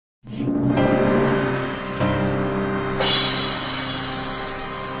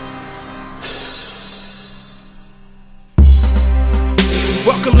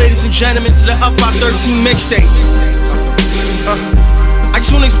Welcome, ladies and gentlemen, to the Up by 13 mixtape. I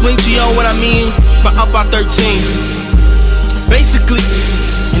just want to explain to y'all what I mean by Up by 13. Basically,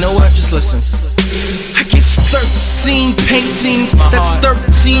 you know what? Just listen. I give 13 paintings, that's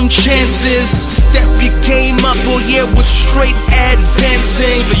 13 chances. Step your game up, oh yeah, we're straight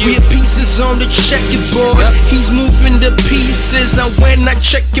advancing. We have pieces on the checkerboard, he's moving the pieces. And when I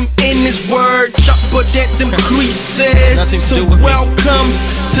check him in his word, chop but at them creases. So welcome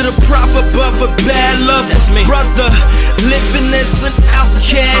to the proverb of a bad lover, brother, living as an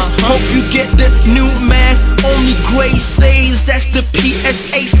outcast. Hope you get the new math, only grace saves, that's the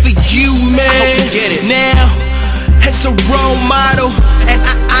PSA for you, man. Get it now, as a role model, and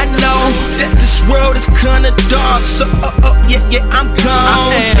I know that this world is kinda dark, so yeah, I'm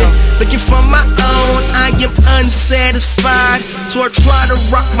gone. Looking for my own, I am unsatisfied, so I try to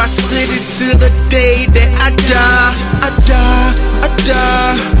rock my city till the day that I die. I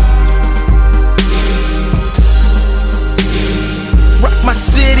die. Rock my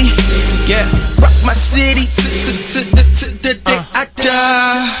city, yeah. Rock my city to the day I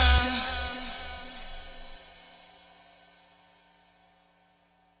die.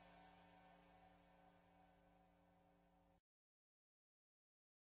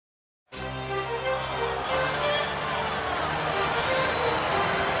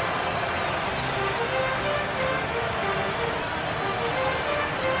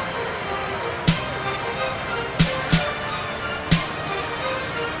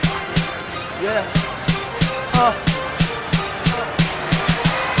 Yeah.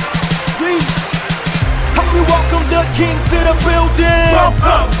 Please help me welcome the king to the building.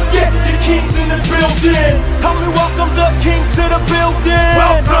 Welcome, yeah, the king's in the building. Help me welcome the king to the building.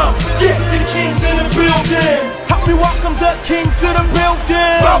 Welcome, yeah, the king's in the building. Help me welcome the king to the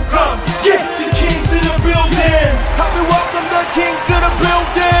building. Welcome, yeah, the king's in the building. Help me welcome the king to the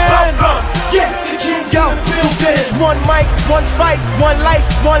building. Welcome, yeah, the king's in the building. It's one mic, one fight, one life,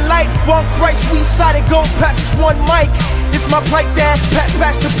 one light, one Christ. We sided, go past this one mic. It's my pipe that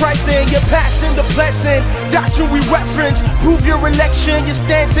pass the price, then you're passing the blessing. Doctrine we reference, prove your election. Your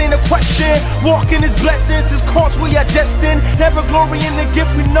stance ain't a question. Walk in his blessings, his courts we are destined. Never glory in the gift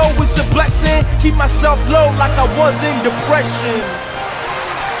we know is the blessing. Keep myself low like I was in depression.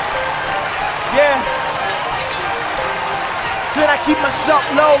 Yeah. Said I keep myself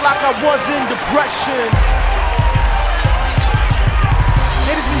low like I was in depression.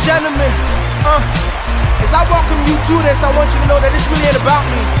 Ladies and gentlemen, as I welcome you to this, I want you to know that this really ain't about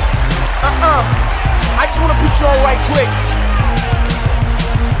me. I just want to put you on right quick.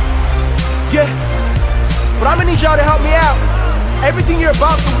 Yeah, but I'm gonna need y'all to help me out. Everything you're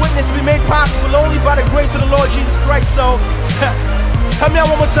about to witness will be made possible only by the grace of the Lord Jesus Christ. So, help me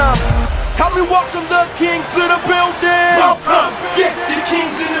out one more time. Help me welcome the king to the building. Welcome, yeah, the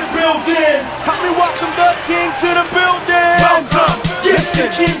king's in the building. Help me welcome the king to the building. Welcome, yes, the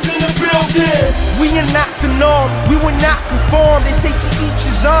king's in the building. We are not the norm, we will not conform. They say to each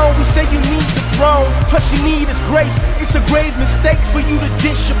his own, we say you need the throne. Plus you need his grace. It's a grave mistake for you to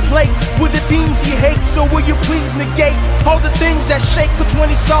dish your plate with the things he hates. So will you please negate all the things that shake? Cause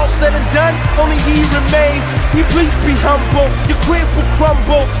when it's all said and done, only he remains. You please be humble, your crib will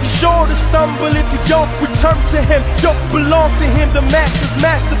crumble. You're sure to stumble if you don't return to him. Don't belong to him. The master's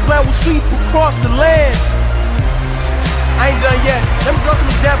master plan will sweep across the land. I ain't done yet. Let me draw some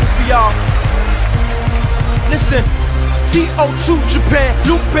examples for y'all. Listen, CO2 Japan,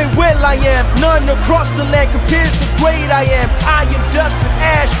 Lupe where I am. None across the land compares to great I am. I am dust and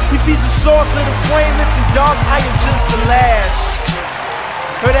ash. If he's the source of the flame, listen dog, I am just the lash.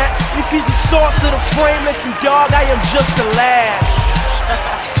 Heard that? If he's the source of the flame, listen dog, I am just the lash.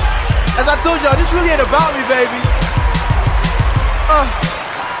 As I told y'all, this really ain't about me, baby.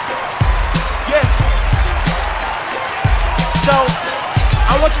 Yeah. So,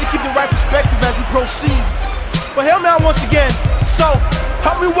 I want you to keep the right perspective as we proceed. But help me out once again. So,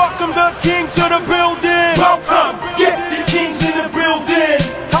 help me welcome the king to the building. Welcome, yeah, the king's in the building.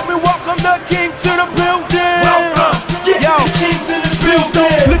 Help me welcome the king to the building. Welcome, yeah, the king's in the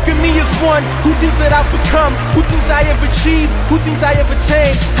building. Look at me as one who thinks that I've become, who thinks I have achieved, who thinks I have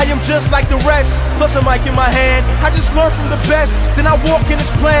attained. I am just like the rest, plus a mic in my hand. I just learn from the best, then I walk in his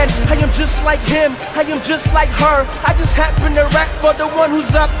plan. I am just like him, I am just like her. I just happen to rap for the one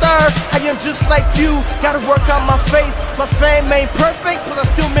who's up there. I am just like you, gotta work on my faith. My fame ain't perfect, but I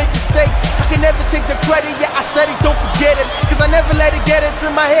still make mistakes. I can never take the credit, yeah, I said it, don't forget it. Cause I never let it get into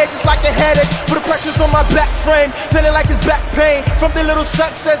my head just like a headache. Put the pressures on my back frame, feeling like it's back pain. From the little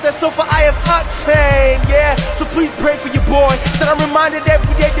success that's so far I have attained, yeah. So please pray for your boy, that I'm reminded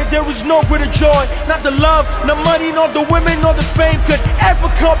every day that there is no greater joy. Not the love, no money, nor the women, nor the fame could ever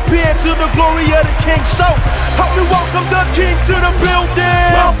compare to the glory of the King. So help me welcome the King to the building.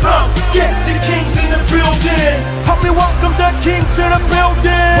 Welcome, get the Kings in the building. Help me welcome the King to the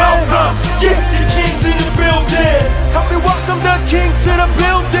building. Welcome, get the Kings in the building. Help me welcome the King to the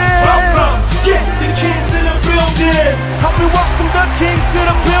building. Welcome, get the Kings in the building. Help me welcome the King to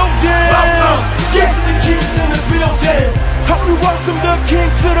the building. Welcome, get the Kings in the building. Help me welcome the King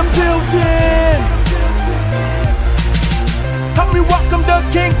to the building. Help me welcome the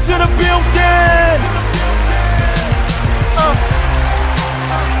King to the building.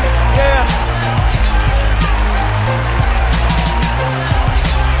 Yeah.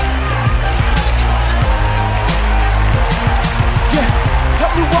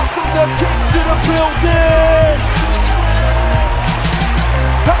 Help me welcome the King to the building.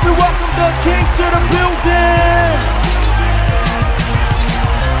 Help me welcome the King to the building.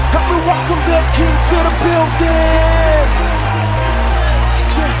 Help me welcome the King to the building.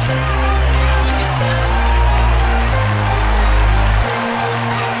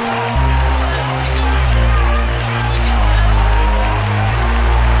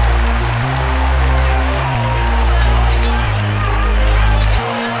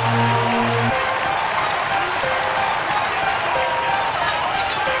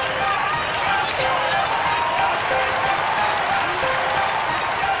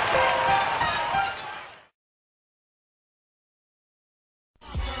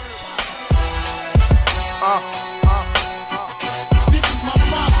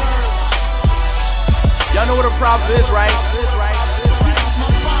 Y'all know what a proverb is, right?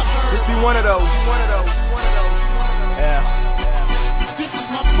 This be one of those. Yeah.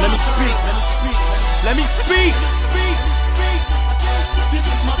 Let me speak. Let me speak.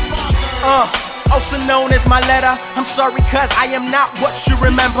 Also known as my letter. I'm sorry cause I am not what you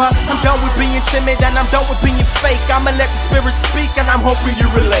remember. I'm done with being timid and I'm done with being fake. I'ma let the spirit speak and I'm hoping you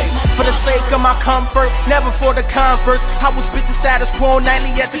relate. For the sake of my comfort, never for the converts. I will spit the status quo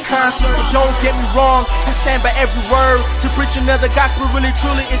nightly at the concerts. But don't get me wrong, I stand by every word. To preach another gospel really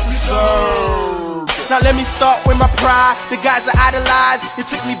truly is absurd. Now let me start with my pride. The guys I idolize, it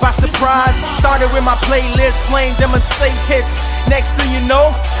took me by surprise. Started with my playlist, playing them unsafe hits. Next thing you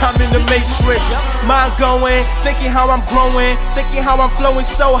know, I'm in the matrix. Mind going, thinking how I'm growing, thinking how I'm flowing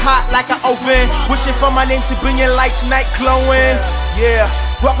so hot like an oven. Wishing for my name to bring your lights night glowing. Yeah,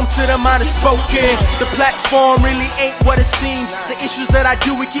 welcome to the Mind is Spoken. The platform really ain't what it seems. The issues that I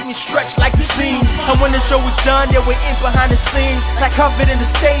do, it keep me stretched like the seams. And when the show is done, yeah, we're in behind the scenes, like covered in the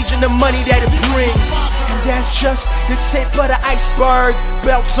stage and the money that it brings. And that's just the tip of the iceberg.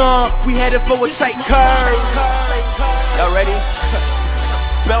 Belts on, we headed for a tight curve. Y'all ready?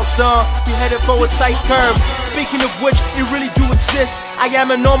 Belts on, we headed for a tight curve. Speaking of which, it really do exist. I am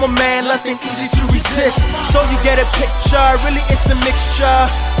a normal man, less than easy to resist. So you get a picture, really it's a mixture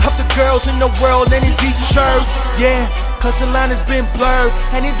of the girls in the world and in deep church. Yeah, cause the line has been blurred,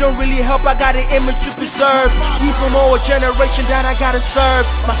 and it don't really help, I got an image to preserve. We from all generation that I gotta serve.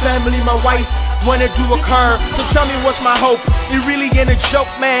 My family, my wife, wanna do a curve. So tell me what's my hope? It really ain't a joke,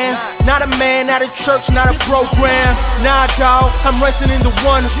 man. Not a man, not a church, not a program. Nah, dawg, I'm resting in the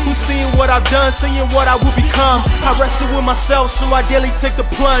one who's seeing what I've done, seeing what I will become. I wrestle with myself, so I daily take the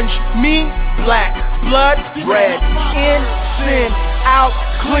plunge. Me, black, blood, red, in sin, out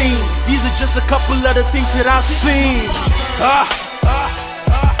clean. These are just a couple of the things that I've seen.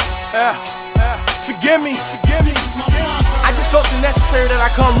 Forgive me. I just felt it necessary that I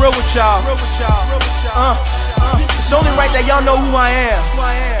come real with y'all. It's only right that y'all know who I am.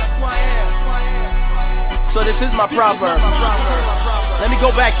 So this is my proverb. Let me go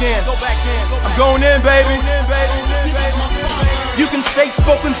back in. I'm going in, baby. You can say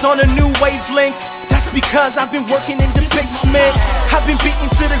spoken's on a new wavelength. That's because I've been working in the basement. I've been beaten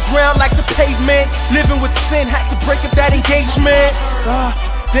to the ground like the pavement. Living with sin, had to break up that engagement.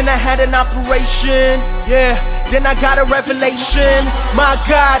 Then I had an operation, yeah. Then I got a revelation. My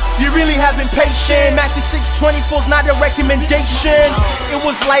God, you really have been patient. Matthew 6:24's not a recommendation. It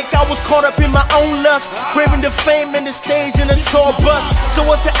was like I was caught up in my own lust, craving the fame and the stage and a tour bus. So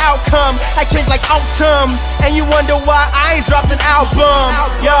what's the outcome? I changed like autumn, and you wonder why I ain't dropped an album.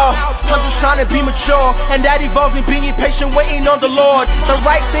 Yo, I'm just trying to be mature, and that involves me being patient, waiting on the Lord. The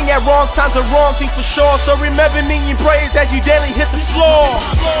right thing at wrong time's the wrong thing for sure. So remember me in praise as you daily hit the floor.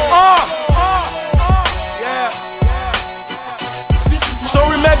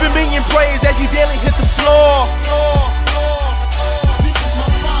 daily hit the floor.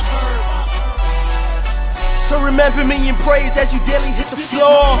 So remember me in praise as you daily hit the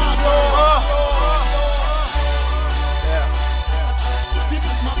floor.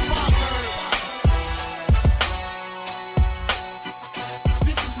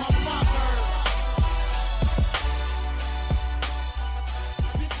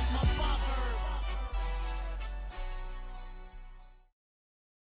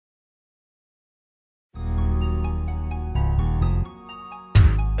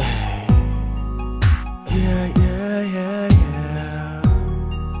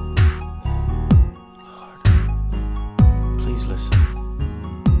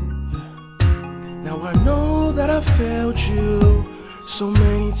 Failed you so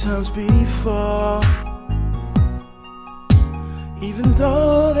many times before. Even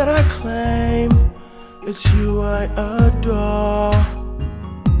though that I claim it's you I adore,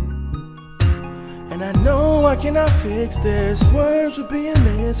 and I know I cannot fix this. Words would be a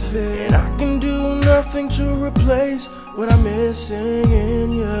misfit, and I can do nothing to replace what I'm missing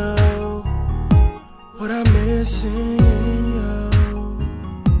in you. What I'm missing in you.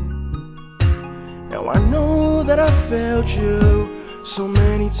 Now I know that I failed you so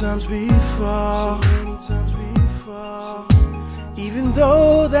many times before. Even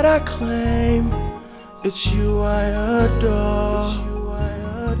though that I claim it's you I adore,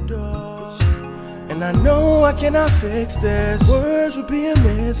 and I know I cannot fix this. Words would be a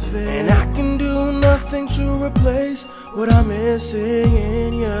misfit, and I can do nothing to replace what I'm missing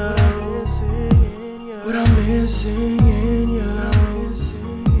in you. What I'm missing in you.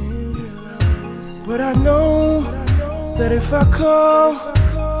 But I know that if I call,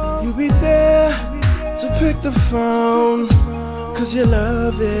 you'll be there to pick the phone. Cause your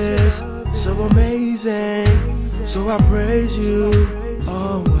love is so amazing, so I praise you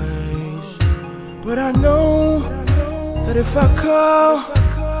always. But I know that if I call,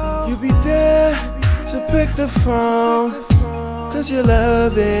 you'll be there to pick the phone. Cause your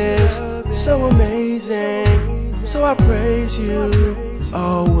love is so amazing, so I praise you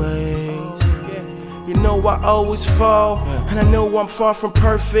always. You know I always fall, and I know I'm far from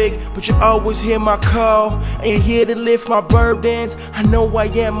perfect, but you always hear my call, and you're here to lift my burdens. I know I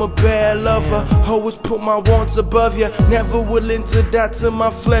am a bad lover, always put my wants above you, never willing to die to my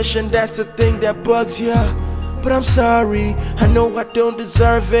flesh, and that's the thing that bugs you. But I'm sorry, I know I don't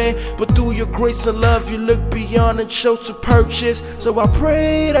deserve it, but through your grace and love you look beyond and chose to purchase. So I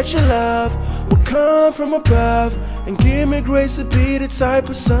pray that your love would come from above and give me grace to be the type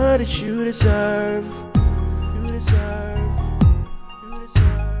of son that you deserve. You deserve. You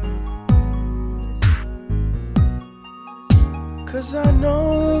deserve. Cause I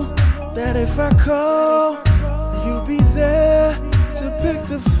know that if I call, you'll be there to pick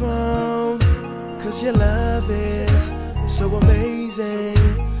the phone. Cause your love is so amazing,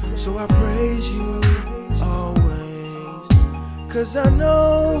 so I praise you always. Cause I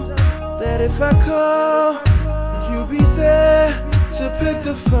know that if I call, you'll be there to pick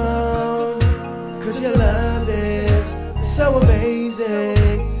the phone. Cause your love is so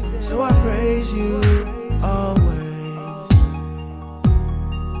amazing, so I praise you always.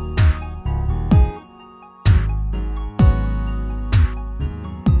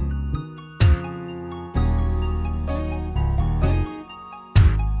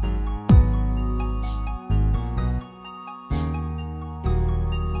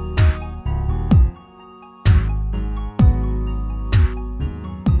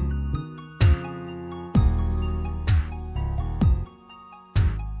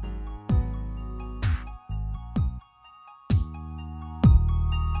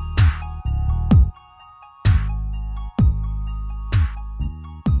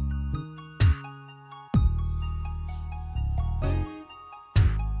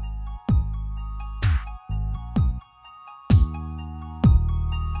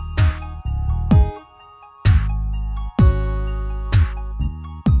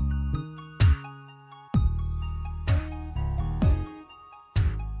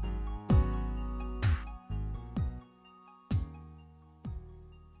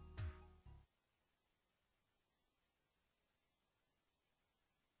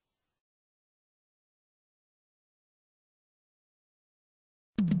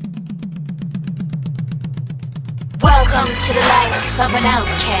 Welcome to the life of an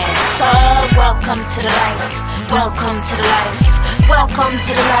outcast. So welcome to the life. Welcome to the life. Welcome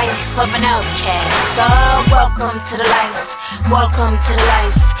to the life of an outcast. So welcome to the life. Welcome to the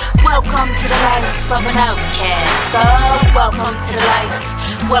life. Welcome to the life of an outcast. So welcome to the life.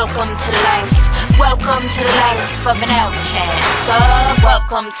 Welcome to the life. Welcome to the life of an outcast. So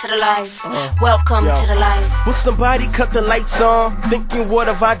welcome to the life. Welcome to the life. Will somebody cut the lights on? Thinking what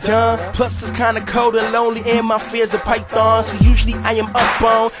have I done? Plus it's kinda cold and lonely and my fears are python. So usually I am up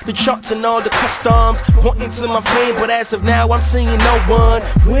on the charts and all the customs, pointing to my fame, but as of now I'm seeing no one.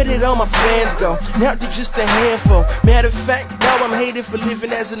 Where did all my fans go? Now they're just a handful. Matter of fact, now I'm hated for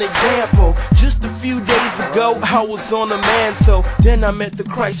living as an example. Just a few days ago I was on a mantle. Then I met the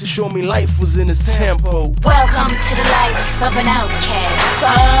Christ to show me life was in his temple. Welcome to the life of an outcast.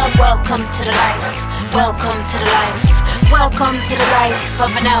 So welcome to the life. Welcome to the life. Welcome to the life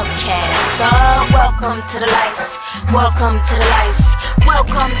of an outcast. So welcome to the life. Welcome to the life.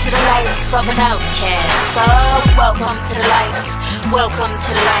 Welcome to the life of an outcast. So welcome to the life. Welcome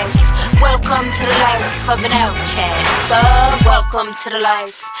to the life. Welcome to the life of an outcast. So welcome to the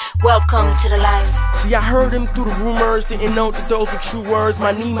life. Welcome to the life. See, I heard him through the rumors, didn't know that those were true words.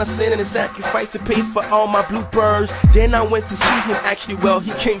 My need, my sin, and a sacrifice to pay for all my bloopers. Then I went to see him, actually, well,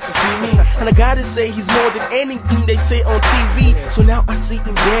 he came to see me. And I gotta say, he's more than anything they say on TV. So now I see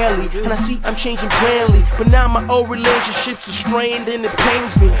him daily, and I see I'm changing plainly. But now my old relationships are strained and it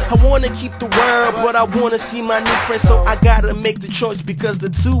pains me. I wanna keep the world, but I wanna see my new friends. So I gotta make the choice because the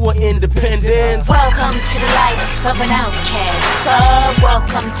two are independent. Welcome to the life of an outcast. So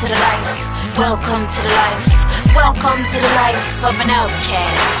welcome to the life. Welcome to the life. Welcome to the life of an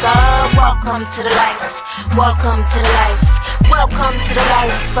outcast. So welcome to the life. Welcome to the life. Welcome to the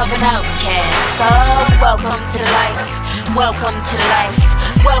life of an outcast. So welcome to the life. Welcome to the life.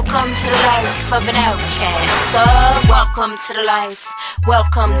 Welcome to the life of an outcast. So welcome to the life.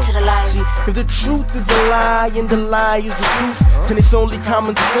 Welcome to the life. See, if the truth is a lie and the lie is the truth, then it's only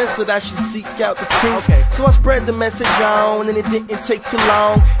common sense that I should seek out the truth. So I spread the message on and it didn't take too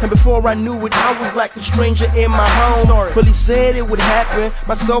long. And before I knew it, I was like a stranger in my home. Well, he said it would happen,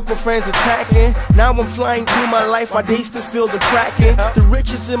 my so-called friends attacking. Now I'm flying through my life, my days still feel the cracking. The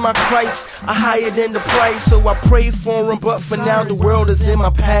riches in my Christ are higher than the price. So I pray for him, but for now the world is in my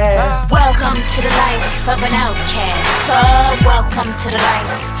past. Welcome to the life of an outcast. So welcome to the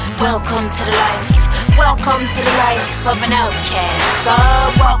life. Welcome to the life. Welcome to the life of an outcast. So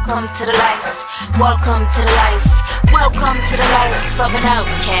welcome to the life. Welcome to the life. Welcome to the life of an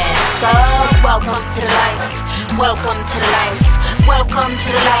outcast. So welcome to the life. Welcome to the life. Welcome to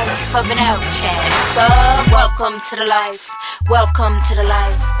the life of an outcast. So welcome to the life. Welcome to the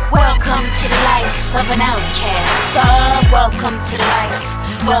life. Welcome to the life of an outcast. So welcome to the life.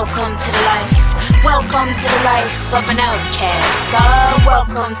 Welcome to the life. Welcome to the life of an outcast. So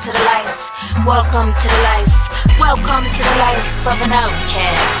welcome to the life. Welcome to the life. Welcome to the life of an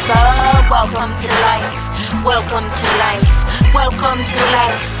outcast. So welcome to the life. Welcome to the life. Welcome to the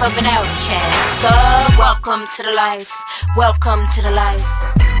life of an outcast. So welcome to the life. Welcome to the life.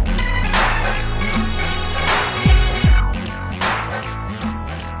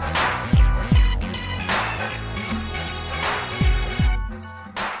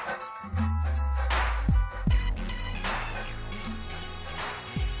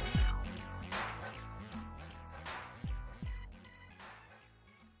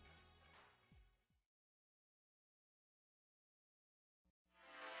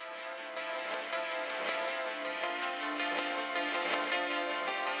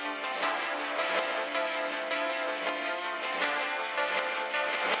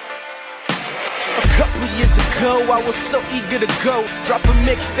 Couple years ago, I was so eager to go. Drop a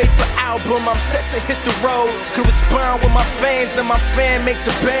mixtape or album, I'm set to hit the road. Correspond with my fans and my fan make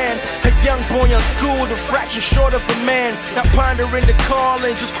the band. A young boy unschooled, a fraction short of a man. Not pondering the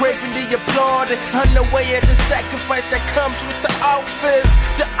calling, just craving the applauding. On the way at the sacrifice that comes with the office.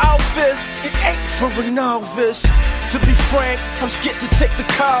 The office, it ain't for a novice. To be frank, I'm scared to take the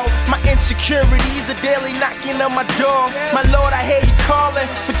call. My insecurities are daily knocking on my door. My Lord, I hear you calling.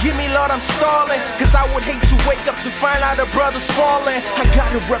 Forgive me, Lord, I'm stalling. Cause I would hate to wake up to find out a brother's falling. I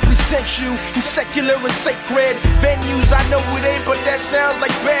gotta represent you in secular and sacred venues. I know it ain't, but that sounds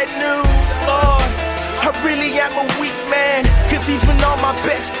like bad news. Lord, I really am a weak man. Cause even on my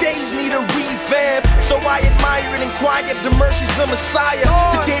best days need a revamp. So I admire and inquire the mercies of Messiah.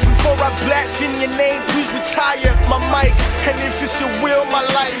 The day before I blaspheme your name, please retire my mic. And if it's your will, my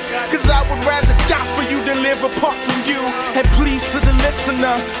life. Cause I would rather die for you than live apart from you. And please to the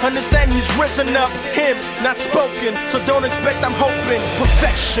listener, understand he's risen up. Him, not spoken, so don't expect I'm hoping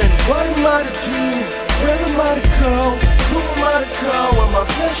perfection. What am I to do? Where am I to go? Who am I to call when my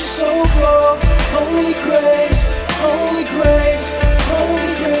flesh is so low? Holy grace, holy grace,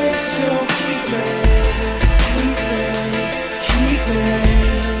 holy grace, yo, keep me, keep me, keep me,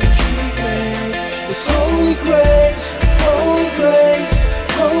 keep me. It's holy grace, holy grace,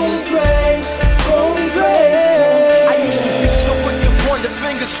 holy grace,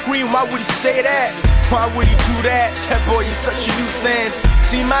 Why would he say that? Why would he do that? That boy is such a nuisance.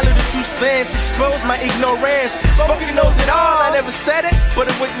 See my little 2 cents, expose my ignorance. Spoken knows it all, I never said it, but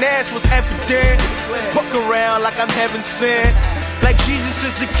a witness was evident. Walk around like I'm heaven sent, like Jesus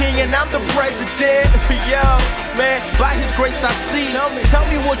is the king and I'm the president. Yo, man, by his grace I see. Tell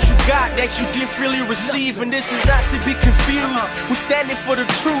me what you got that you didn't freely receive. And this is not to be confused. We're standing for the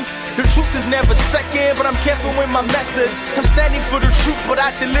truth. The truth is never second, but I'm careful with my methods. I'm standing for the truth, but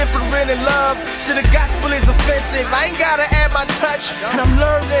I deliver it in love. See, the gospel is offensive, I ain't gotta add my touch. And I'm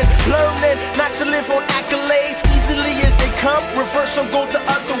learning not to live on accolades. Easily as they come, reverse them, go the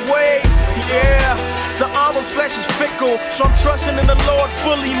other way. Yeah, the arm of flesh is fickle, so I'm trusting in the Lord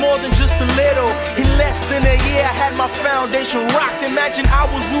fully, more than just a little. In less than a year I had my foundation rocked. Imagine I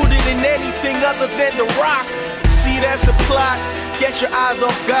was rooted in anything other than the rock. See, that's the plot. Get your eyes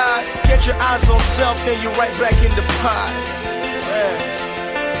off God, get your eyes on self, then you're right back in the pot. Man.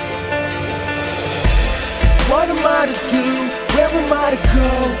 What am I to do? Where am I to go?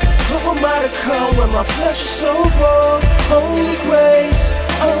 Who am I to call when my flesh is so bold? Only grace,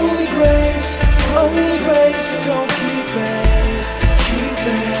 only grace, only grace. Don't keep me, keep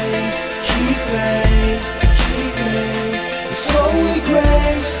me, keep me, keep me. It's only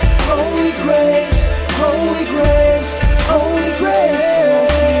grace, only grace, only grace, only grace. Don't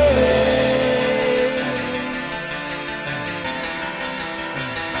keep me.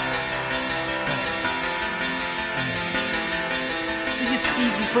 It's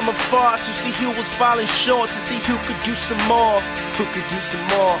easy from afar to see who was falling short, to see who could do some more, who could do some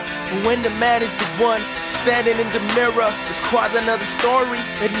more. But when the man is the one standing in the mirror, it's quite another story,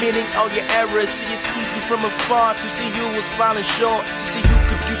 admitting all your errors. See, it's easy from afar to see who was falling short, to see who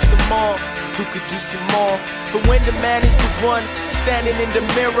could do some more, who could do some more. But when the man is the one standing in the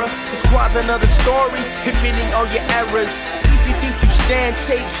mirror, it's quite another story, admitting all your errors. If you think you stand,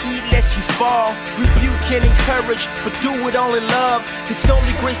 take heed lest you fall. Rebuke and encourage, but do it all in love. It's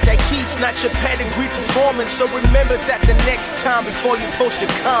only grace that keeps, not your pedigree performance. So remember that the next time before you post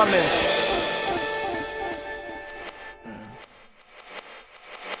your comments.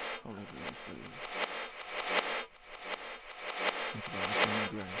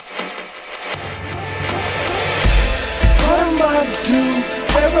 What am I to do?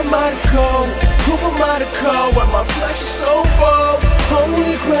 Where am I to go? Who am I to call when my flesh is so bold?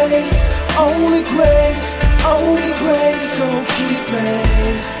 Only grace, only grace, only grace. Don't keep me,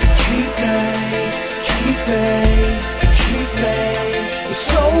 keep me, keep me, keep me.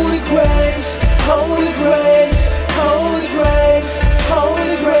 It's only grace, only grace, only grace,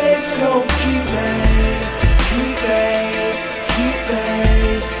 only grace. Don't keep me, keep me, keep me,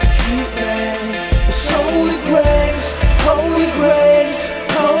 keep me. It's only grace, only grace,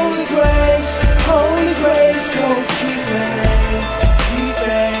 only grace, only grace. Don't keep me, keep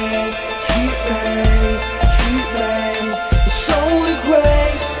me, keep me, keep me. It's only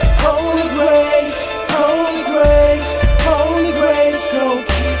grace, only grace, only grace, only grace. Don't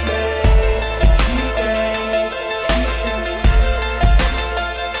keep me, keep me, keep me.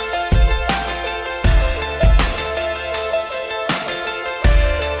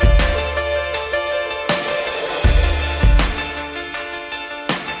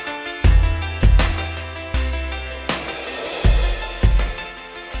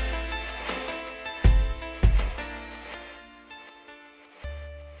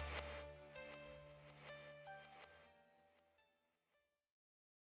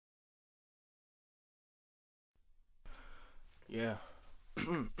 Yeah.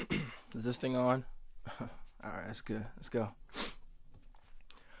 Is this thing on? Alright, that's good. Let's go.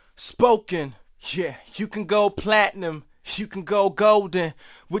 Spoken. Yeah, you can go platinum. You can go golden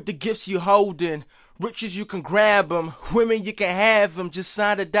with the gifts you holding. Riches, you can grab them. Women, you can have them. Just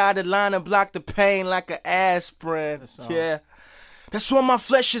sign the dotted line and block the pain like an aspirin. Yeah. That's what my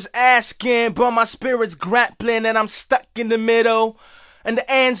flesh is asking, but my spirit's grappling and I'm stuck in the middle. And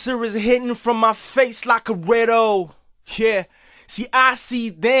the answer is hidden from my face like a riddle. Yeah. See, I see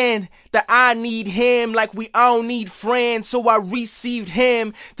then that I need him like we all need friends. So I received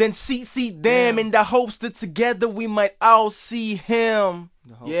him, then see them in the hopes that together we might all see him.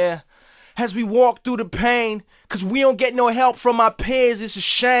 Yeah. As we walk through the pain, cause we don't get no help from our peers, it's a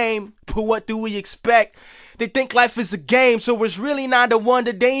shame. But what do we expect? They think life is a game, so it's really not a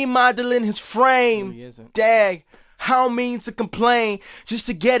wonder they ain't modeling his frame. He isn't. Dag, I don't mean to complain, just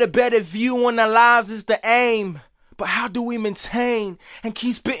to get a better view on our lives is the aim. But how do we maintain and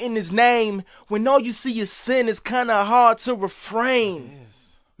keep spitting his name when all you see is sin? It's kinda hard to refrain.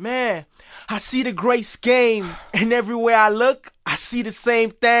 Man, I see the great scheme, and everywhere I look, I see the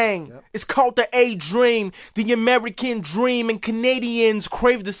same thing. Yep. It's called the A-Dream, the American dream, and Canadians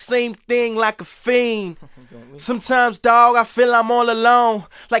crave the same thing like a fiend. Sometimes, dog, I feel I'm all alone,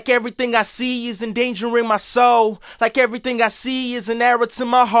 like everything I see is endangering my soul, like everything I see is an arrow to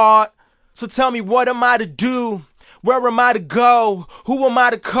my heart. So tell me, what am I to do? Where am I to go? Who am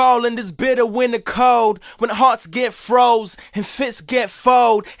I to call in this bitter winter cold? When hearts get froze and fists get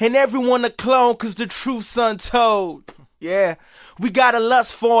fold and everyone a clone cause the truth's untold. Yeah, we got a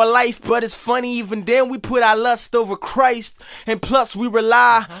lust for a life, but it's funny even then we put our lust over Christ. And plus we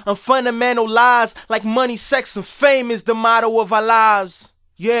rely on fundamental lies like money, sex, and fame is the motto of our lives.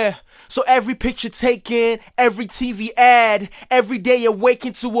 Yeah, so every picture taken, every TV ad, every day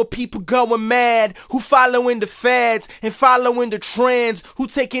awaken to what people going mad, who following the fads and following the trends, who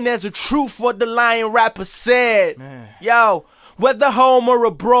taking as a truth what the lying rapper said. Man. Yo, whether home or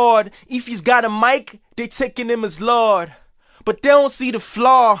abroad, if he's got a mic, they taking him as Lord. But they don't see the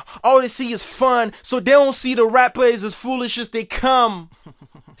flaw, all they see is fun, so they don't see the rapper is as foolish as they come.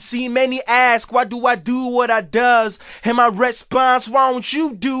 See, many ask, why do I do what I does? And my response, why don't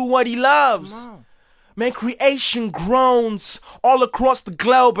you do what he loves? Man, creation groans all across the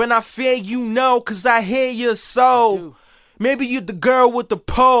globe, and I fear you know, cause I hear your soul. Maybe you're the girl with the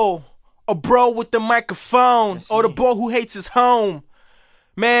pole, or bro with the microphone, that's or me. The boy who hates his home.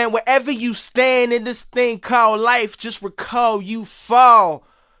 Man, wherever you stand in this thing called life, just recall you fall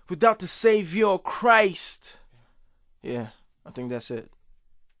without the Savior of Christ. Yeah, I think that's it.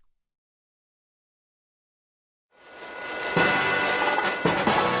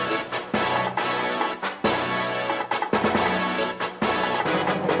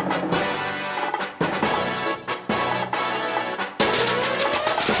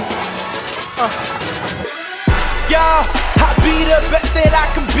 Yo, I be the best that I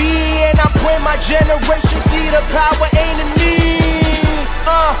can be, and I pray my generation see the power ain't in me.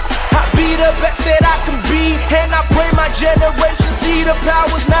 I be the best that I can be, and I pray my generation see the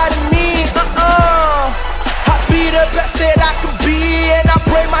power's not in me. I be the best that I can be, and I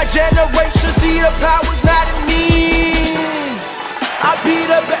pray my generation see the power's not in me. I be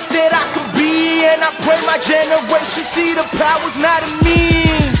the best that I can be, and I pray my generation see the power's not in me.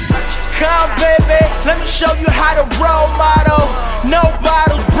 Come, baby, let me show you how to role model. No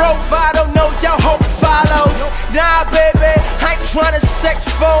bottles, bro, vital, no, your hope follows. Nah, baby, I ain't tryna sex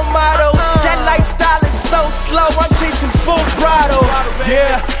full model. That lifestyle is so slow, I'm chasing full throttle.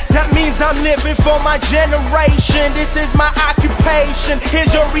 Yeah, that means I'm living for my generation. This is my occupation,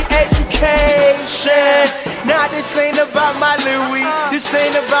 here's your re-education. Nah, this ain't about my Louis, this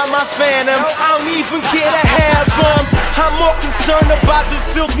ain't about my Phantom. I don't even care to have them. I'm more concerned about the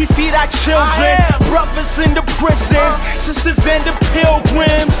filth we feed our children, brothers in the prisons, sisters in the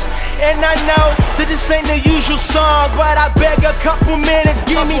pilgrims. And I know that this ain't the usual song, but I beg a couple minutes,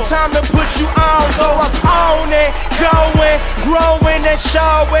 give me time to put you on. So I'm on it, going, growing and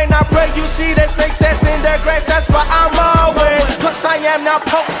showing. I pray you see the snakes that's in the grass, that's why I'm mowing. Plus I am not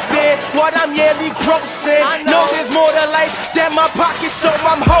posting what I'm yearly grossing. Know there's more to life than my pocket, so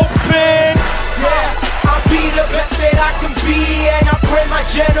I'm hoping. Yeah, I'll be the best that I can be, and I pray my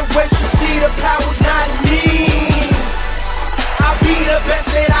generation see the power's not in me. I'll be the best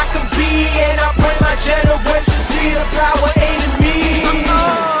that I can be, and I pray my generation see the power ain't in me.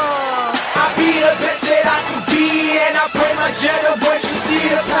 I'll be the best that I can be, and I pray my generation see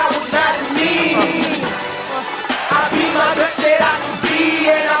the power's not in me. I'll be my best that I can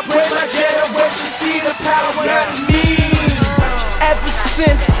be, and I pray my generation see the power's not in me. Ever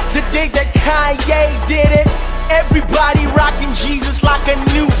since the day that Kanye did it, everybody rocking Jesus like a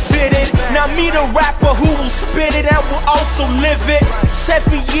new fitted. Now me the rapper who will spit it and will also live it. 7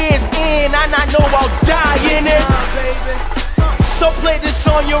 years in and I know I'll die in it. So play this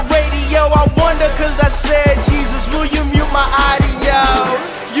on your radio, I wonder cause I said Jesus, will you mute my audio?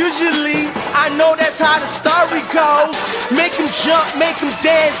 Usually I know that's how the story goes. Make him jump, make him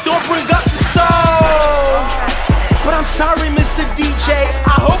dance, don't bring up the soul. But I'm sorry, Mr. DJ,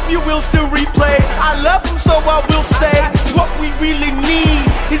 I hope you will still replay. I love him, so I will say what we really need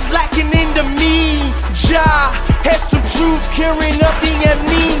is lacking in the me. Jah has some truth carrying up the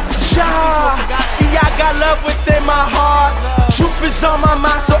me. Jah, see I got love within my heart. Truth is on my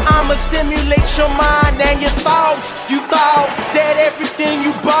mind, so I'ma stimulate your mind and your thoughts. You thought that everything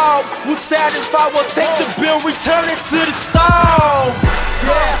you bought would satisfy, well take the bill, return it to the stall.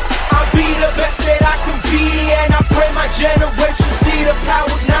 Yeah. I'll be the best that I can be, and I pray my generation see the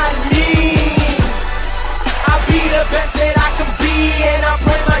power's not in me. I'll be the best that I can be, and I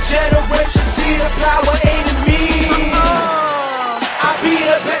pray my generation see the power ain't in me. I'll be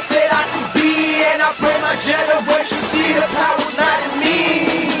the best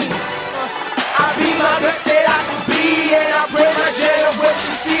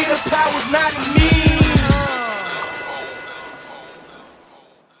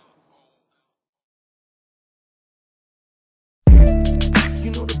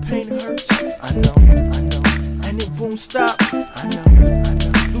won't stop. I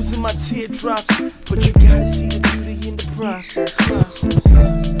know, losing my teardrops, but you gotta see the beauty in the process.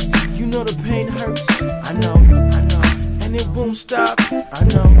 You know the pain hurts. I know, and it won't stop. I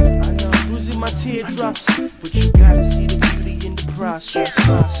know, losing my teardrops, but you gotta see the beauty in the process.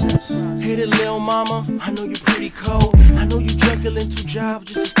 Hey there, little mama, I know you're pretty cold. I know you juggling 2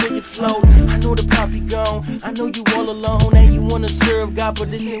 jobs just to stay afloat. I know the poppy gone, I know you all alone, and you wanna serve God,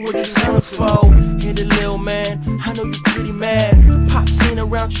 but this ain't what you signed for. Hey there, little man, I know you pretty mad. Pops ain't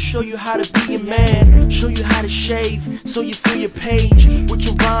around to show you how to be a man, show you how to shave, so you feel your page with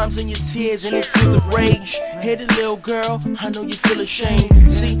your rhymes and your tears, and they feel the rage. Hey there, little girl, I know you feel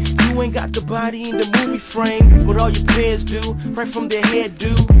ashamed. See, you ain't got the body in the movie frame, but all your peers do, right from their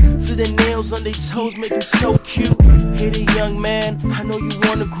hairdo to the nails on their toes, make them so cute. Hey there, young man, I know you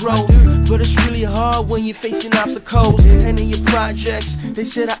wanna grow, but it's really hard when you're facing obstacles. And in your projects, they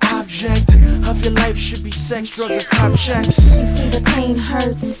say the object of your life should be sex, drugs, and cop checks. You see the pain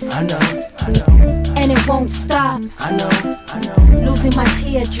hurts. I know, and it won't stop. I know, losing my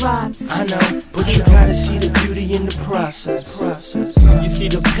teardrops. I know, but you gotta see the beauty in the process. You see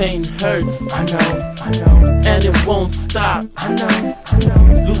the pain hurts. I know, and it won't stop. I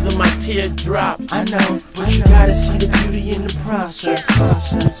know, losing my teardrops. I know, but you gotta see the beauty in the process.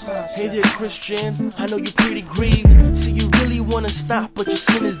 Hey there, Christian, I know you're pretty grieved. See, you really wanna stop, but your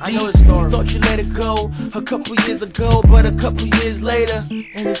sin is deep. You thought you let it go a couple years ago, but a couple years later,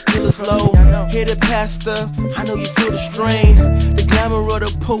 and it still is low. Hey there, pastor, I know you feel the strain. The glamour of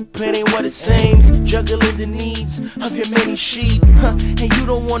the pulpit ain't what it seems. Juggling the needs of your many sheep, and you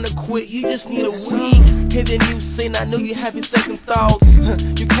don't wanna quit, you just need a week. Hey then you sin, I know you having second thoughts.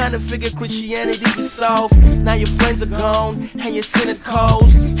 You kinda figure Christianity is soft. Now your friends are gone, and your sinner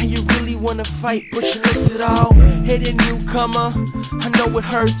calls, and you really wanna fight, but you miss it all. Hey then newcomer, I know it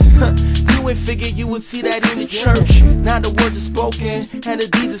hurts. You ain't figure you would see that in the church. Now the words are spoken, and the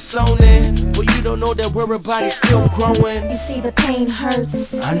deeds are sown in, but you don't know that where a body's still growing. You see the pain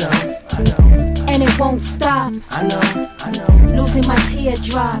hurts. I know, and it won't stop. I know, losing my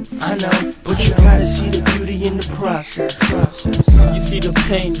teardrops. I know, but you gotta see the beauty in the process. You see the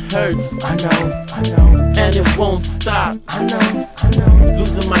pain hurts. I know, and it won't stop. I know,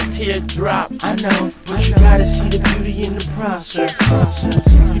 losing my teardrops. I know, but you gotta see the beauty in the process.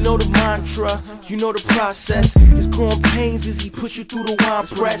 You know the mantra, you know the process. His growing pains as he push you through the wine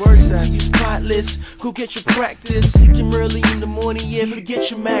press. Till you spotless, go get your practice. Seek him early in the morning, yeah, forget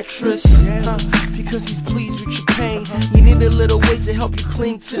your mattress. Because he's pleased with your pain. You need a little weight to help you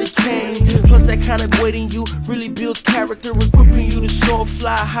cling to the cane. Plus that kind of weight in you really builds character, equipping you to soar,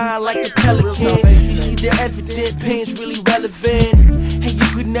 fly high like a pelican. You see the evident pain's really relevant, and you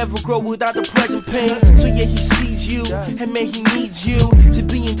could never grow without the present pain. So yeah, he sees you, and man, he needs you to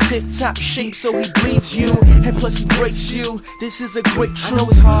be in tip-top shape, so he bleeds you, and plus he breaks you. This is a great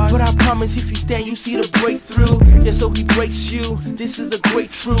truth, but I promise if you stand, you see the breakthrough. Yeah, so he breaks you. This is a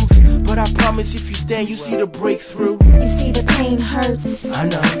great truth, but I promise if you stand, you see the breakthrough. You see the pain hurts. I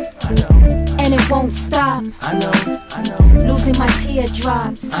know, and it won't stop. I know, losing my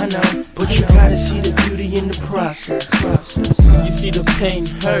teardrops. I know, but you gotta see the beauty in the process. You see the pain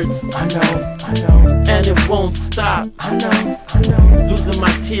hurts. I know, and it won't stop. I know, losing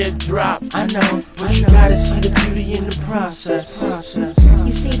my teardrops. I know, but you gotta see the beauty in the process.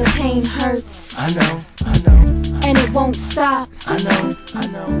 You see the pain hurts. I know, and it won't stop. I know,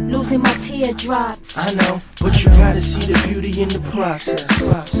 losing my teardrops. I know, but you gotta see the beauty in the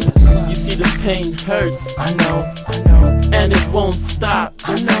process. You see the pain hurts. I know, and it won't stop.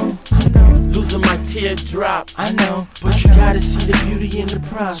 I know, losing my teardrops. I know, but you gotta see the beauty in the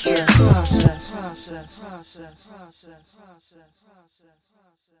process.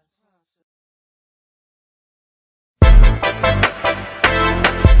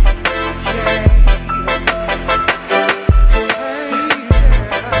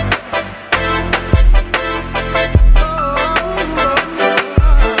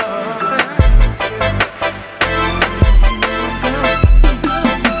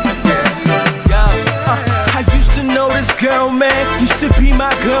 Girl, man, used to be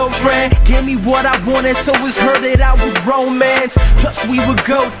my girlfriend. Gave me what I wanted, so it's her that I would romance. Plus we would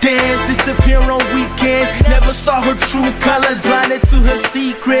go dance, disappear on weekends. Never saw her true colors, blinded to her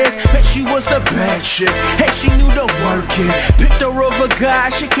secrets. Bet she was a bad chick, and she knew to work it. Picked her over guy,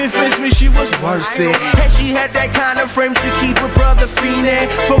 she convinced me she was worth it. And she had that kind of frame to keep her brother fiending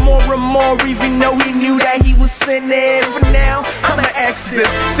for more and more, even though he knew that he was sinning. For now, I'ma ask this,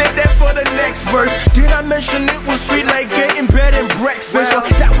 save that for the next verse. Did I mention it was sweet like getting bed and breakfast?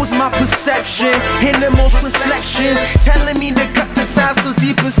 That was my perception in the most reflections, telling me to cut the ties, cause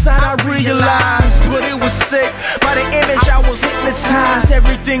deep inside I realized, but it was sick. By the image I was hypnotized.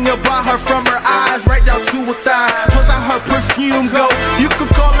 Everything about her, from her eyes right down to her thigh. Plus I heard perfume go. You could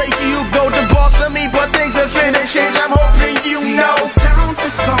call it Hugo, the boss of me, but things have finished. I'm hoping you know. I was down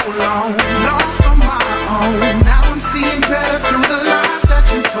for so long, lost on my own. Now I'm seeing better through the lies that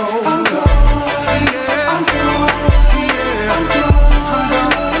you told. I'm gone, yeah, I'm gone, yeah, I'm gone,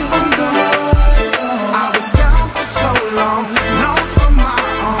 I'm gone. I was down for so long, lost on my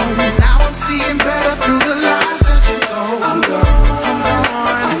own. Now I'm seeing better through the lies that you told. I'm gone, I'm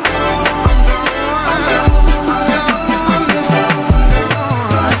gone, I'm gone.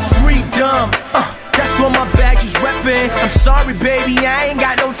 Freedom, that's what my badge is reppin'. I'm sorry, baby, I ain't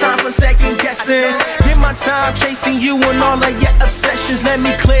got no time for second guessing. Did my time chasing you and all of your obsessions. Let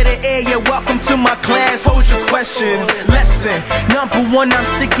me clear the air, yeah, welcome to my class. Hold your questions. Lesson number one, I'm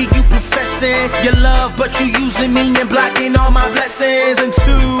sick of you professing your love, but you using me and blocking all my blessings. And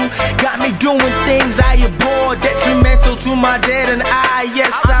two, got me doing things I abhor, detrimental to my dad and I.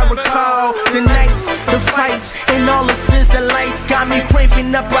 Yes, I recall the nights, the fights, and all the sins, the lights. Got me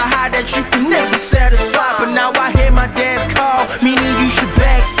craving up a high that you can never satisfy. But now I hear my dad's call, meaning you should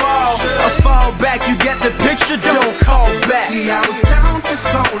back fall or fall back. You get the picture, don't call back. See, I was down for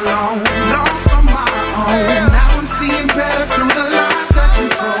so long, lost on my own. Now I'm seeing better through the lies that you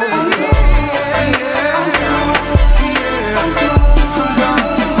told. I'm gone, yeah, I'm gone, yeah, I'm gone,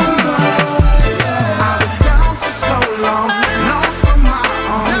 I'm gone. I was down for so long, lost on my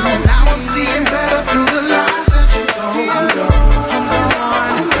own. Now I'm seeing better through the lies that you told. I'm gone,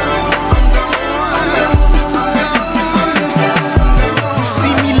 I'm gone, I'm gone. You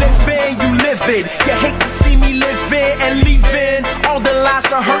see me living, you live it. You hate to see me living and leaving all the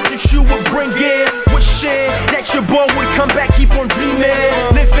lies I hurt that you would bring in. Wishing that your boy would come back, keep on dreaming.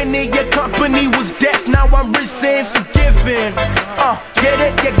 Living in your company was death, now I'm risen, forgiven. Get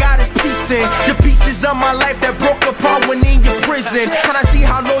it? You got his peace in. The pieces of my life that broke apart when in your prison. And I see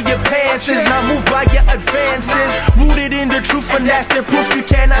how low your pants is, not moved by your advances. Rooted in the truth, and that's the proof you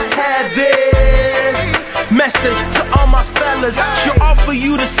cannot have this. Message to all my fellas, she'll offer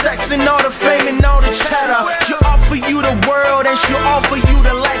you the sex and all the fame and all the cheddar. She'll offer you the world and she'll offer you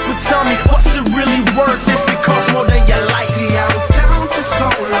the life. But tell me, what's it really worth if it costs more than your life? See, I was down for so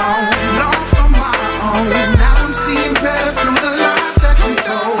long, lost on my own. Now I'm seeing better through the lies that you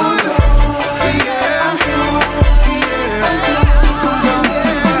told. I'm gone, yeah, I'm gone, yeah, I'm gone,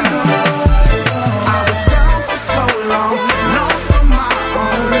 I'm gone. I was down for so long, lost on my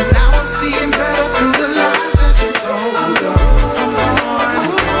own. Now I'm seeing better through the lies that you told. I'm gone, I'm gone,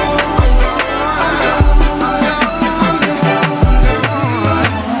 I'm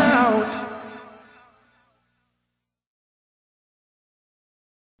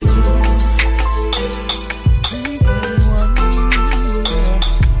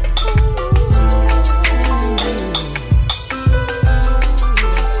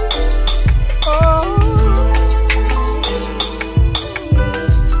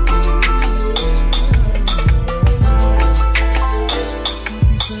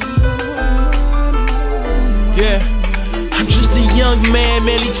I'm just a young man,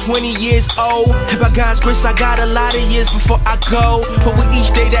 merely 20 years old. And by God's grace, I got a lot of years before I go. But with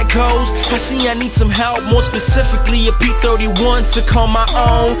each day that goes, I see I need some help. More specifically, a P31 to call my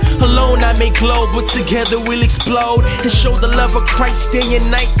own. Alone I may glow, but together we'll explode and show the love of Christ day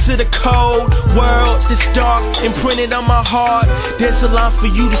and night to the cold world that's dark, imprinted on my heart. There's a line for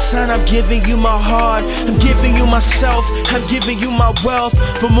you to sign. I'm giving you my heart, I'm giving you myself, I'm giving you my wealth.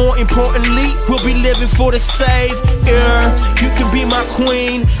 But more importantly, we'll be living for the Savior. You can be my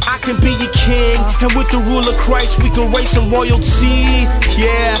queen, I can be your king, and with the rule of Christ we can raise some royalty.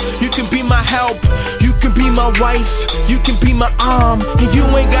 Yeah, you can be my help, you can be my wife, you can be my arm, and you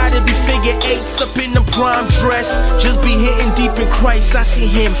ain't gotta be figure eights up in the prime dress. Just be hitting deep in Christ, I see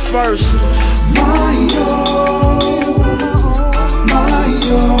him first. my yo, my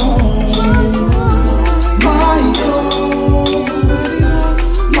yo, my yo,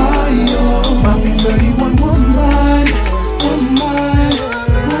 my yo. My P31 woman.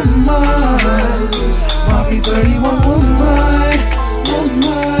 My P31 woman.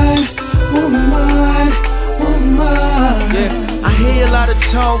 Yeah, I hear a lot of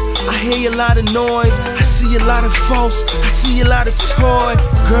talk, I hear a lot of noise, I see a lot of folks, I see a lot of toy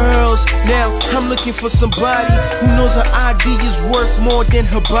girls. Now I'm looking for somebody who knows her ID is worth more than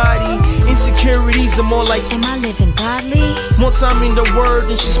her body. Insecurities are more like, am I living godly? more time in the word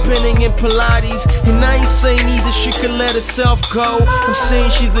than she's spending in Pilates. And I ain't saying either she can let herself go, I'm saying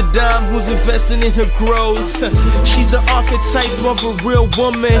she's the dime who's investing in her growth. She's the archetype of a real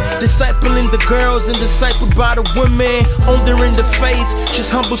woman, discipling the girls and discipled by the women. Older in the faith, She's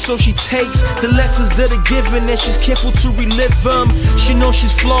humble so she takes the lessons that are given, and she's careful to relive them. She knows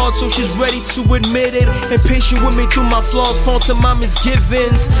she's flawed so she's ready to admit it, and patient with me through my flaws, faulting my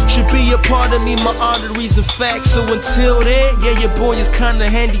misgivings. Should be a part of me, my arteries and facts. So until then, yeah, your boy is kinda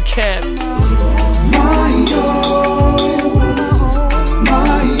handicapped.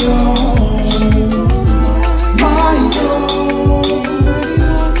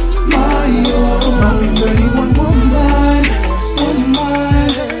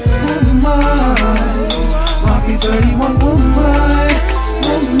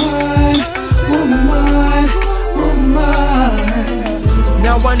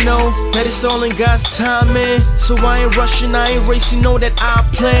 Now I know that it's all in God's timing, so I ain't rushing, I ain't racing, know that I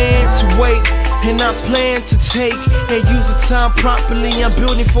plan to wait, and I plan to take and use the time properly. I'm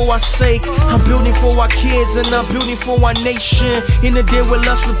building for our sake, I'm building for our kids, and I'm building for our nation. In a day where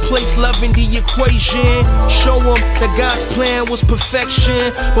lust replaced love in the equation, show them that God's plan was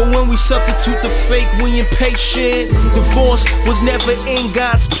perfection, but when we substitute the fake, we impatient. Divorce was never in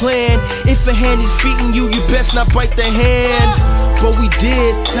God's plan. If a hand is feeding you, you best not bite the hand. But we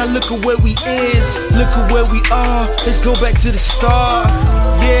did, now look at where we is, look at where we are, let's go back to the start.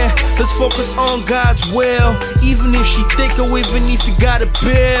 Yeah, let's focus on God's will, even if she thick or even if you got a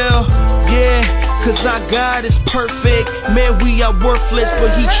bill. Yeah, cause our God is perfect, man we are worthless, but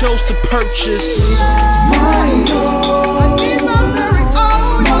he chose to purchase. My Lord, I need my very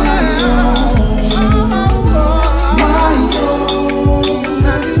own, my Lord, my Lord,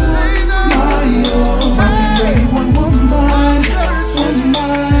 have you seen that? My Lord, hey. One woman,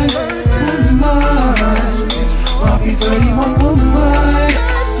 Rocky 31 woman,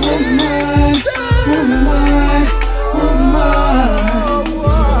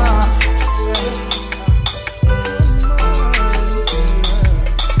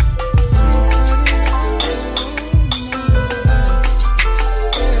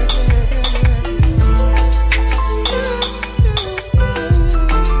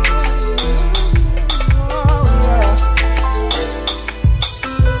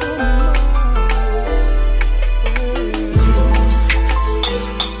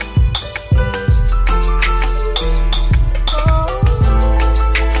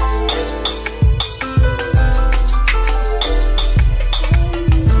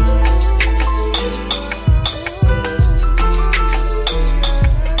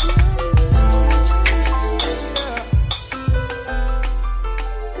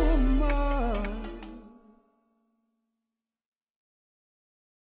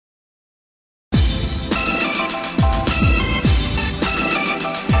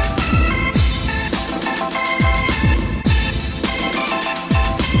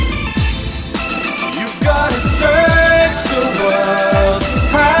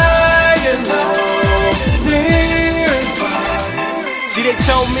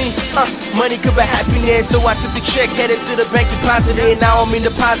 money could buy happiness, so I took the check, headed to the bank, deposited. Now I'm in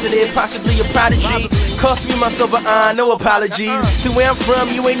the positive, possibly a prodigy. Cost me my silver eye, no apologies. To where I'm from,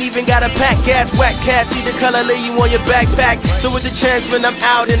 you ain't even got a pack. Cats, whack cats, see the color lay you on your backpack. So with the chance when I'm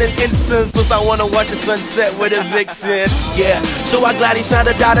out in an instant, plus I wanna watch the sunset with a vixen. Yeah, so I gladly signed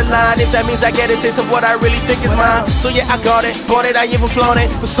a dotted line, if that means I get a taste of what I really think is mine. So yeah, I got it, bought it, I even flown it.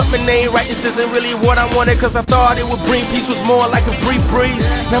 But something ain't right, this isn't really what I wanted, cause I thought it would bring peace, was more like a brief breeze.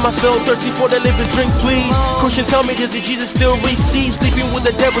 Now my soul thirsty for the living drink, please. Christian, tell me, does the Jesus still receive? Sleeping with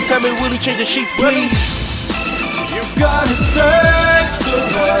the devil, tell me, will he change the sheets, please? You've gotta search the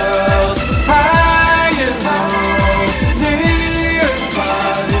world, high and low, near and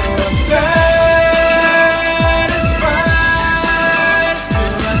far, you're satisfied,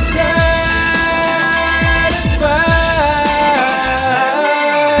 you're satisfied.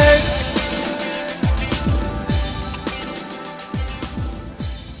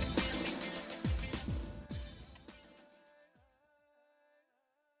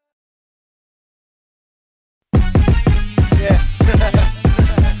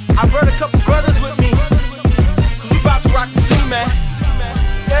 I brought a couple brothers with me, cause we about to rock the scene, man.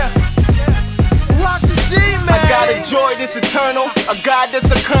 Yeah, rock the scene, man. I got a joy that's eternal, a God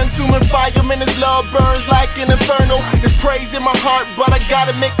that's a consuming fire, and his love burns like an inferno. There's praise in my heart, but I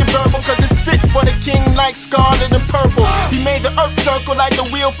gotta make it verbal, cause it's fit for the king like scarlet and purple. He made the earth circle like the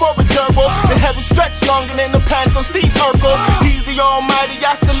wheel for a gerbil. The heavens stretch longer than the pants on Steve Urkel. He's the almighty,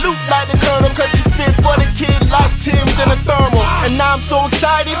 I salute like the colonel, cause it's fit for the kid like Tim's and a thermal. And now I'm so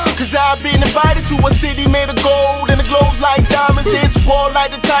excited, cause I've been invited to a city made of gold, and it glows like diamonds. It's war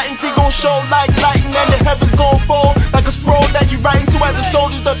like the Titans, he gon' show like lightning, and the heavens gon' fall like a scroll that you writing. So as the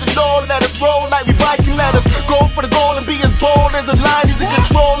soldiers of the Lord, let it roll like we Viking. Let us go for the goal and be as bold as a lion. He's in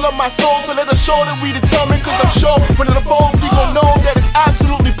control of my soul, so let us show that we determined, cause I'm sure when it unfolds we gon' know that it's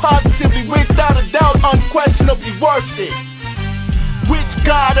it. Which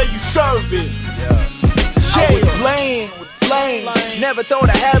God are you serving? I was playing with flames. Never thought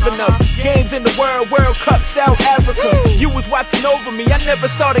I'd have enough games in the World Cup, South Africa. You was watching over me, I never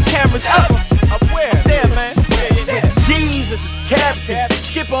saw the cameras ever. Up where? There, man. Jesus is captain,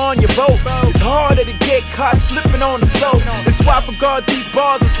 skipper on your boat. It's harder to get caught slipping on the floor. That's why I forgot these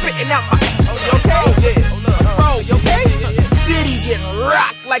bars and spitting out my. Oh, you okay? Bro, you okay? City getting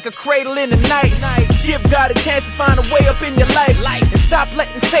rocked like a cradle in the night. Give God a chance to find a way up in your life. And stop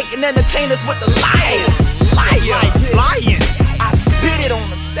letting Satan entertain us with the liars. Lying. I spit it on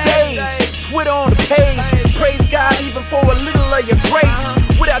the stage, Twitter on the page. Praise God even for a little of your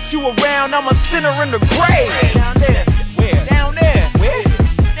grace. Without you around, I'm a sinner in the grave. Down there. Where? Down there. Where?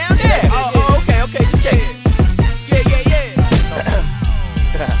 Down there. Oh, okay, just check it.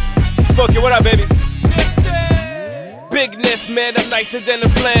 Yeah. Smokey, what up, baby? Big Niff, man, I'm nicer than the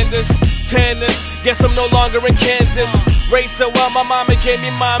Flanders. Tanners, guess I'm no longer in Kansas. Raised so well, my mama gave me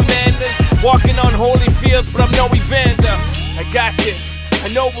my manners. Walking on holy fields, but I'm no Evander. I got this, I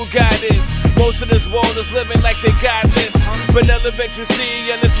know who God is. Most of this world is living like they got this. But relevant you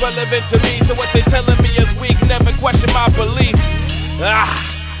see, and it's relevant to me. So what they telling me is weak, never question my belief.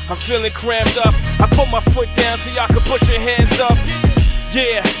 I'm feeling crammed up. I put my foot down so y'all can put your hands up.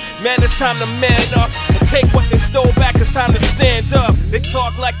 Yeah, man, it's time to man up and take what they stole back, it's time to stand up. They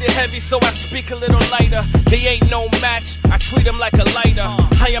talk like they're heavy, so I speak a little lighter. They ain't no match, I treat them like a lighter.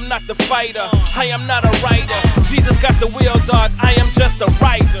 I am not the fighter, I am not a writer. Jesus got the wheel, dog, I am just a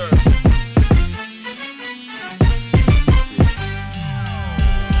rider.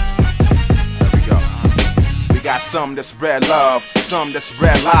 There we go. We got some that spread love, some that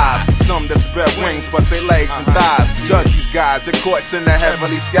spread lies, some that spread wings but say legs and thighs. Judge these guys, the courts in the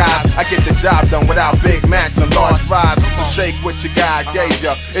heavenly skies. I get the job done without big mats and large fries. So shake what your God gave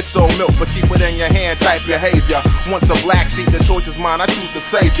ya. It's old milk, but keep it in your hand, type behavior. Once a black sheep, the choice is mine, I choose to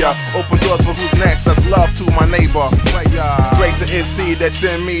save ya. Open doors for who's next, that's love to my neighbor. Greater is he that's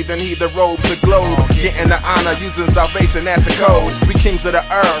in me than he that robes the globe. Getting the honor, using salvation as a code. We kings of the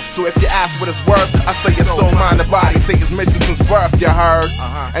earth, so if you ask what it's worth, I say your soul, mind, and body. Say it's missing since birth, you heard?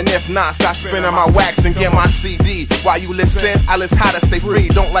 And if not, stop spinning my wax and get my CD. While you listen, I listen how to stay free.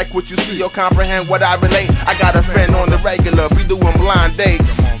 Don't like what you see or comprehend what I relate. I got a friend on the regular, we doing blind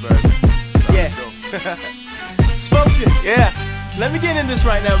dates. Yeah. Smoking, yeah. Let me get in this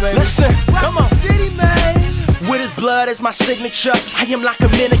right now, baby. Listen, come on. City, man. With his blood as my signature, I am like a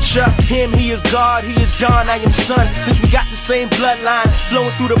miniature. Him, he is God, he is Don, I am son. Since we got the same bloodline,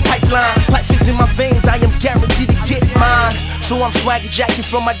 flowing through the pipeline. Life is in my veins, I am guaranteed to get mine. So I'm swagger jacking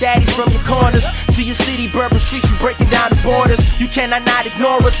from my daddy, from your corners to your city, bourbon streets, we breaking down the borders. You cannot not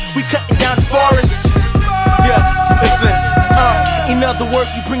ignore us, we cutting down the forest. Yeah, listen. In other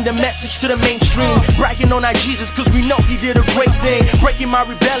words, you bring the message to the mainstream. Bragging on our Jesus, cause we know he did a great thing. Breaking my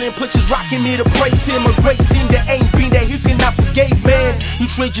rebellion, places rocking me to praise him. A great team that ain't been that he cannot forgive, man. You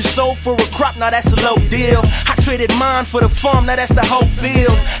trade your soul for a crop, now that's a low deal. I traded mine for the farm, now that's the whole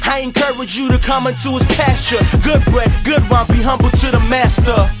field. I encourage you to come into his pasture. Good bread, good wine, be humble to the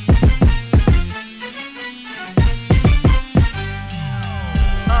master.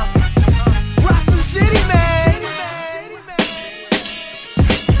 Rock the city, man.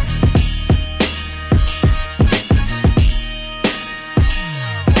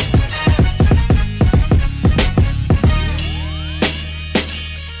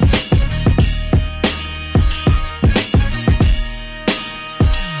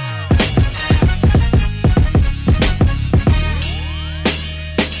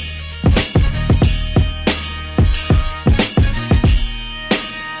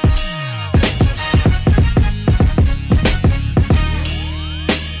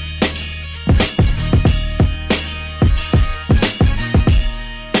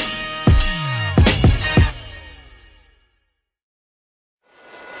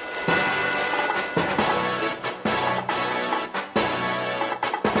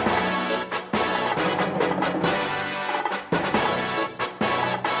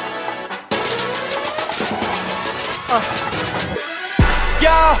 Yo,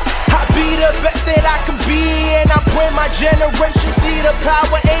 I be the best that I can be, and I pray my generation see the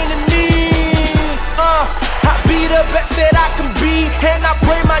power ain't in me. I be the best that I can be, and I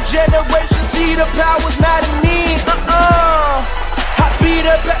pray my generation see the power's not in me. I be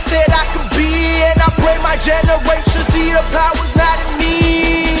the best that I can be, and I pray my generation see the power's not in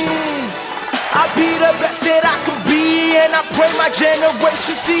me. I be the best that I can be, and I pray my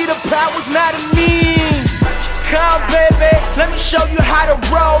generation see the power's not in me. Come, baby, let me show you how to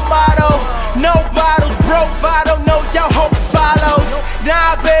role model. No bottles, bro, vital, no, yo, hope follows.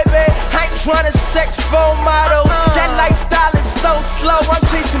 Nah, baby, I ain't tryna sex phone models. That lifestyle is so slow, I'm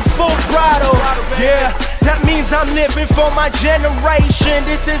chasing full throttle. Yeah, that means I'm living for my generation.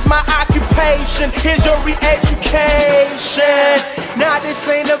 This is my occupation, here's your re-education. Nah, this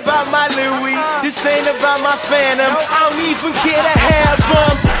ain't about my Louis, this ain't about my Phantom. I don't even care to have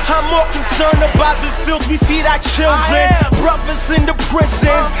them. I'm more concerned about the filth we feed our children. Brothers in the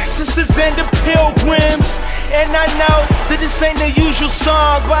prisons, sisters in the pilgrims. And I know that this ain't the usual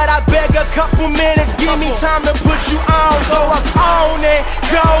song, but I beg a couple minutes, give me time to put you on. So I'm on it,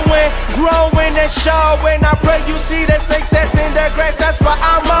 going, growing and showing. I pray you see the snakes that's in the grass, that's why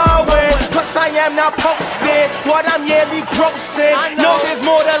I'm mowing. Plus I am not posting what I'm yearly grossing. Know there's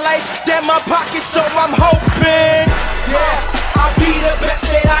more to life than my pocket, so I'm hoping. Yeah, I'll be the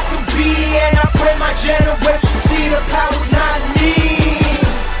best that I can be, and I pray my generation see the power's not in me.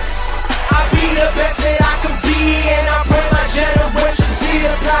 I'll be the best that I can be, and I pray my generation see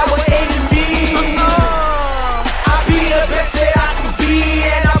the power ain't in me. I'll be the best that I can be,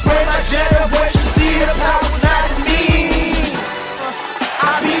 and I pray my generation see the power's not in me.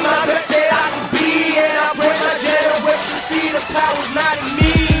 I'll be my best that I can be, and I pray my generation see the power's not in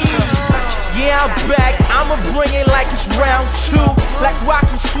me. Yeah, I'm back, I'ma bring it like it's round two. Like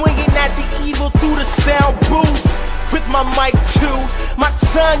Rocky swinging at the evil through the sound booth. With my mic too, my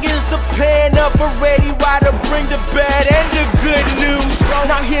tongue is the pen of a ready writer. Bring the bad and the good news.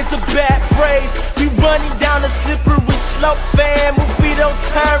 Now here's a bad phrase, we running down a slippery slope, fam. If we don't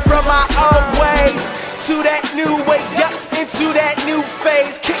turn from our old ways to that new way, up into that new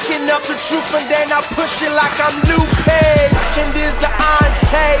phase, kicking up the truth and then I push it like I'm Lupe. And there's the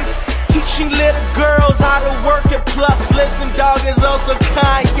aunties teaching little girls how to work it. Plus, listen, dog, is also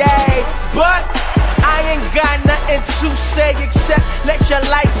Kanye. But I ain't got nothing to say except let your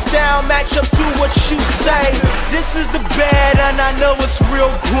lifestyle match up to what you say. This is the bad and I know it's real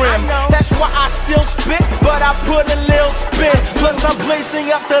grim. That's why I still spit, but I put a little spin. Plus I'm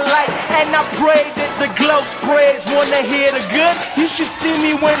blazing up the light and I pray that the glow spreads. Wanna hear the good? You should see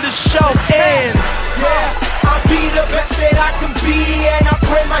me when the show ends. Yeah, I'll be the best that I can be, and I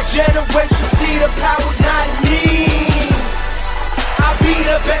pray my generation see the power's not in me. I'll be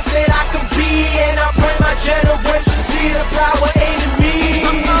the best that I can be, and I pray my generation see the power ain't in me.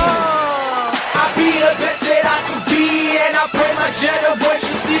 I'll be the best that I can be, and I pray my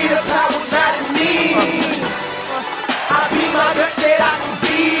generation see the power's not in me. I'll be my best that I can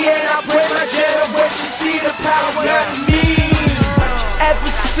be, and I pray my generation see the power's not in me. Ever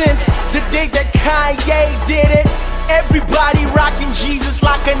since the day that Kanye did it, everybody rocking Jesus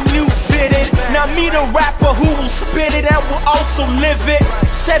like a new fitted. Now me the rapper who will spit it and will also live it.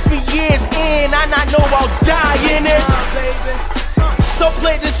 7 years in and I know I'll die in it. So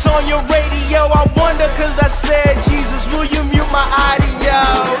play this on your radio, I wonder cause I said Jesus, will you mute my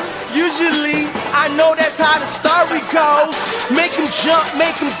audio? Usually I know that's how the story goes. Make him jump,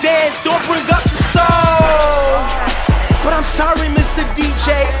 make him dance, don't bring up the soul. But I'm sorry, Mr.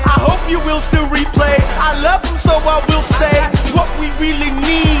 DJ, I hope you will still replay. I love him, so I will say what we really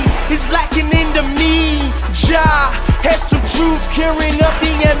need is lacking in the me. Jah has some truth carrying up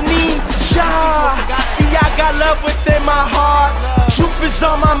the amnesia. See, I got love within my heart. Truth is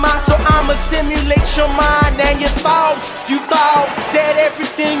on my mind, so I'ma stimulate your mind and your thoughts. You thought that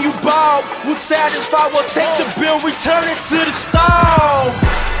everything you bought would satisfy. Well, take the bill, return it to the store.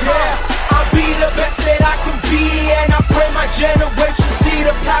 Yeah. I'll be the best that I can be, and I pray my generation see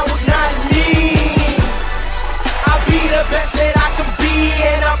the power's not in me. I'll be the best that I can be,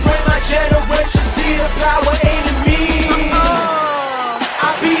 and